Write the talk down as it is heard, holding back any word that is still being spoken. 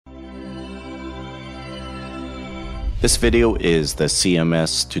This video is the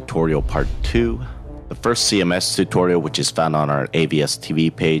CMS tutorial part 2. The first CMS tutorial, which is found on our AVS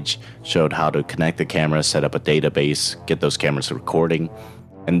TV page, showed how to connect the camera, set up a database, get those cameras recording.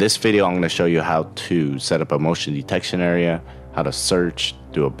 In this video, I'm going to show you how to set up a motion detection area, how to search,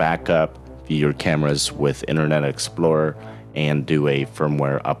 do a backup, view your cameras with Internet Explorer, and do a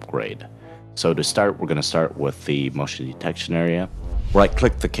firmware upgrade. So to start, we're going to start with the motion detection area.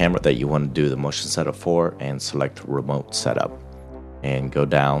 Right-click the camera that you want to do the motion setup for and select Remote Setup. And go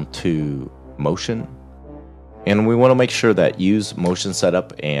down to Motion. And we want to make sure that Use Motion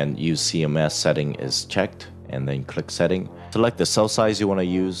Setup and Use CMS setting is checked. And then click Setting. Select the cell size you want to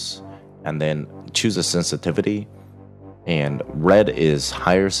use. And then choose a sensitivity. And red is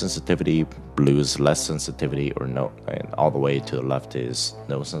higher sensitivity, blue is less sensitivity, or no, and all the way to the left is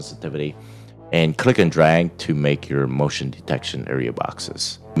no sensitivity. And click and drag to make your motion detection area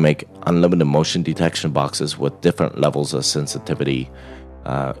boxes. Make unlimited motion detection boxes with different levels of sensitivity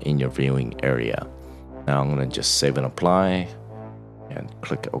in your viewing area. Now I'm going to just save and apply and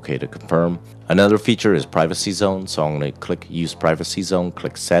click OK to confirm. Another feature is privacy zone, so I'm going to click Use Privacy Zone,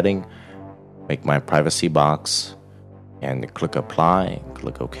 click Setting, make my privacy box, and click Apply,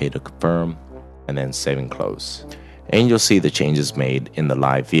 click OK to confirm, and then save and close. And you'll see the changes made in the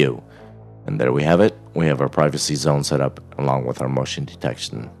live view. And there we have it. We have our privacy zone set up along with our motion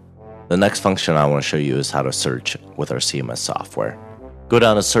detection. The next function I want to show you is how to search with our CMS software. Go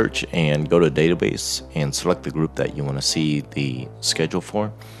down to search and go to database and select the group that you want to see the schedule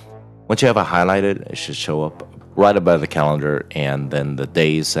for. Once you have it highlighted, it should show up right above the calendar, and then the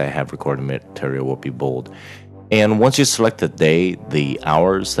days that have recorded material will be bold. And once you select the day, the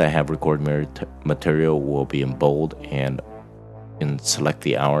hours that have recorded material will be in bold, and select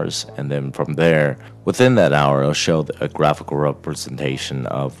the hours, and then from there, within that hour, it'll show a graphical representation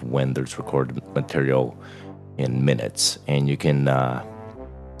of when there's recorded material in minutes. And you can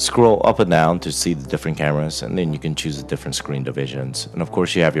scroll up and down to see the different cameras, and then you can choose the different screen divisions. And of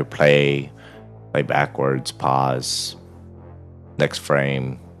course, you have your play backwards, pause, next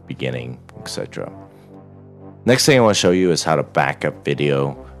frame, beginning, etc. Next thing I want to show you is how to back up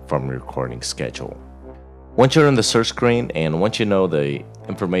video from your recording schedule. Once you're in the search screen, and once you know the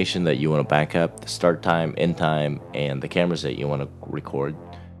information that you want to back up, the start time, end time, and the cameras that you want to record,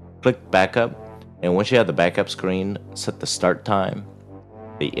 click Backup. And once you have the backup screen, set the start time,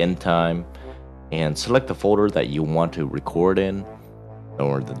 the end time, and select the folder that you want to record in,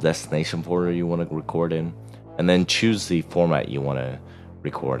 or the destination folder you want to record in, and then choose the format you want to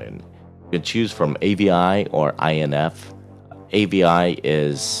record in. You can choose from AVI or INF. AVI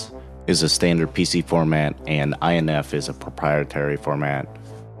is a standard PC format, and INF is a proprietary format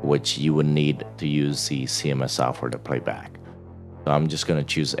which you would need to use the CMS software to play back. So I'm just going to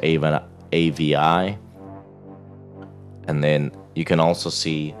choose AVI, and then you can also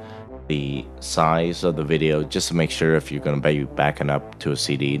see the size of the video just to make sure if you're going to be backing up to a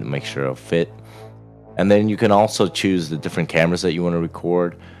CD to make sure it'll fit. And then you can also choose the different cameras that you want to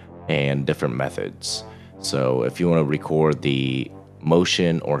record and different methods. So if you want to record the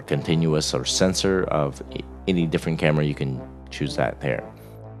motion or continuous or sensor of any different camera, you can choose that there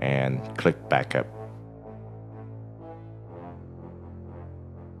and click Backup.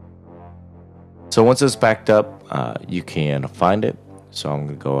 So once it's backed up, you can find it. So I'm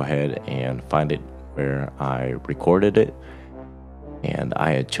going to go ahead and find it where I recorded it, and I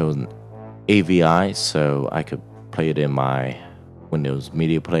had chosen AVI so I could play it in my Windows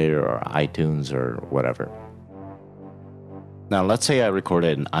Media Player or iTunes or whatever. Now let's say I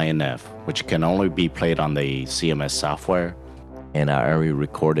recorded an INF, which can only be played on the CMS software, and I already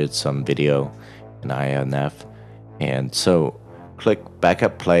recorded some video in INF. And so click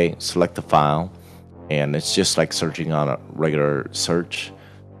Backup Play, select the file, and it's just like searching on a regular search.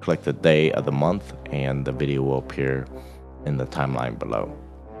 Click the day of the month, and the video will appear in the timeline below.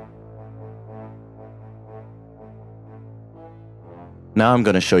 Now I'm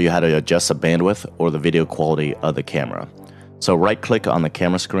going to show you how to adjust the bandwidth or the video quality of the camera. So right click on the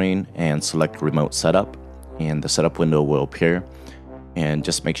camera screen and select Remote Setup, and the setup window will appear. And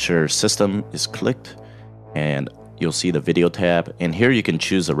just make sure System is clicked, and you'll see the Video tab. And here you can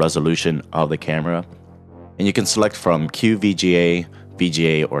choose the resolution of the camera, and you can select from QVGA,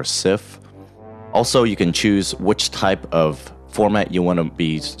 VGA, or CIF. Also, you can choose which type of format you want to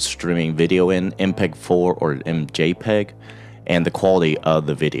be streaming video in, MPEG-4 or MJPEG, and the quality of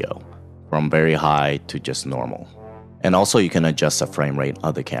the video from very high to just normal. And also you can adjust the frame rate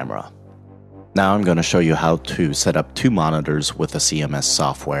of the camera. Now I'm going to show you how to set up 2 monitors with the CMS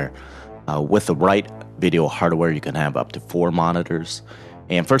software. With the right video hardware, you can have up to 4 monitors.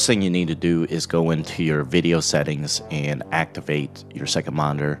 And first thing you need to do is go into your video settings and activate your second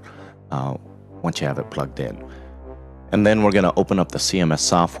monitor once you have it plugged in. And then we're going to open up the CMS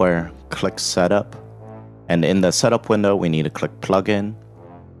software, click Setup. And in the Setup window, we need to click Plugin.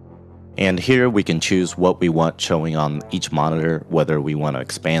 And here we can choose what we want showing on each monitor, whether we want to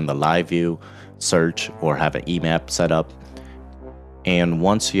expand the live view, search, or have an EMAP set up. And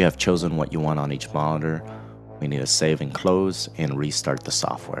once you have chosen what you want on each monitor, we need to save and close and restart the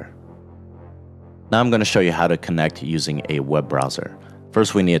software. Now I'm going to show you how to connect using a web browser.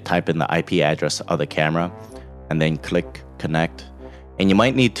 First, we need to type in the IP address of the camera and then click Connect. And you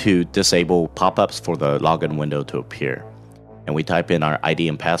might need to disable pop-ups for the login window to appear. And we type in our ID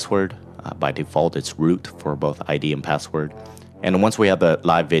and password. By default, it's root for both ID and password. And once we have the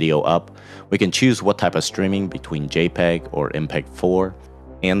live video up, we can choose what type of streaming between JPEG or MPEG 4.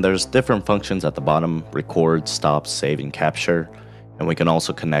 And there's different functions at the bottom: record, stop, save, and capture. And we can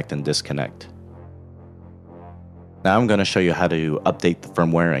also connect and disconnect. Now I'm going to show you how to update the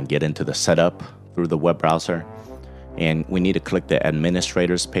firmware and get into the setup through the web browser. And we need to click the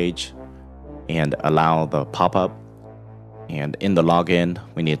administrators page and allow the pop-up. And in the login,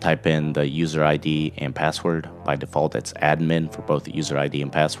 we need to type in the user ID and password. By default, it's admin for both the user ID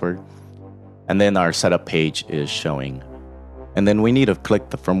and password. And then our setup page is showing. And then we need to click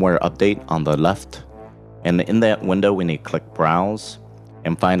the firmware update on the left. And in that window, we need to click Browse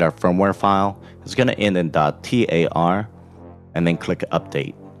and find our firmware file. It's going to end in .tar, and then click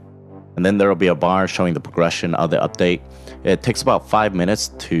Update. And then there will be a bar showing the progression of the update. It takes about 5 minutes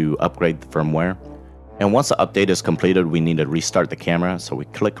to upgrade the firmware. And once the update is completed, we need to restart the camera. So we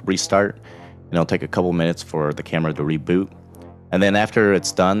click Restart, and it'll take a couple minutes for the camera to reboot. And then after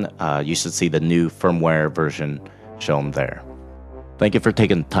it's done, you should see the new firmware version shown there. Thank you for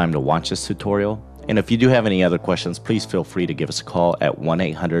taking the time to watch this tutorial. And if you do have any other questions, please feel free to give us a call at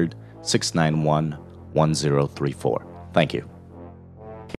 1-800-691-1034. Thank you.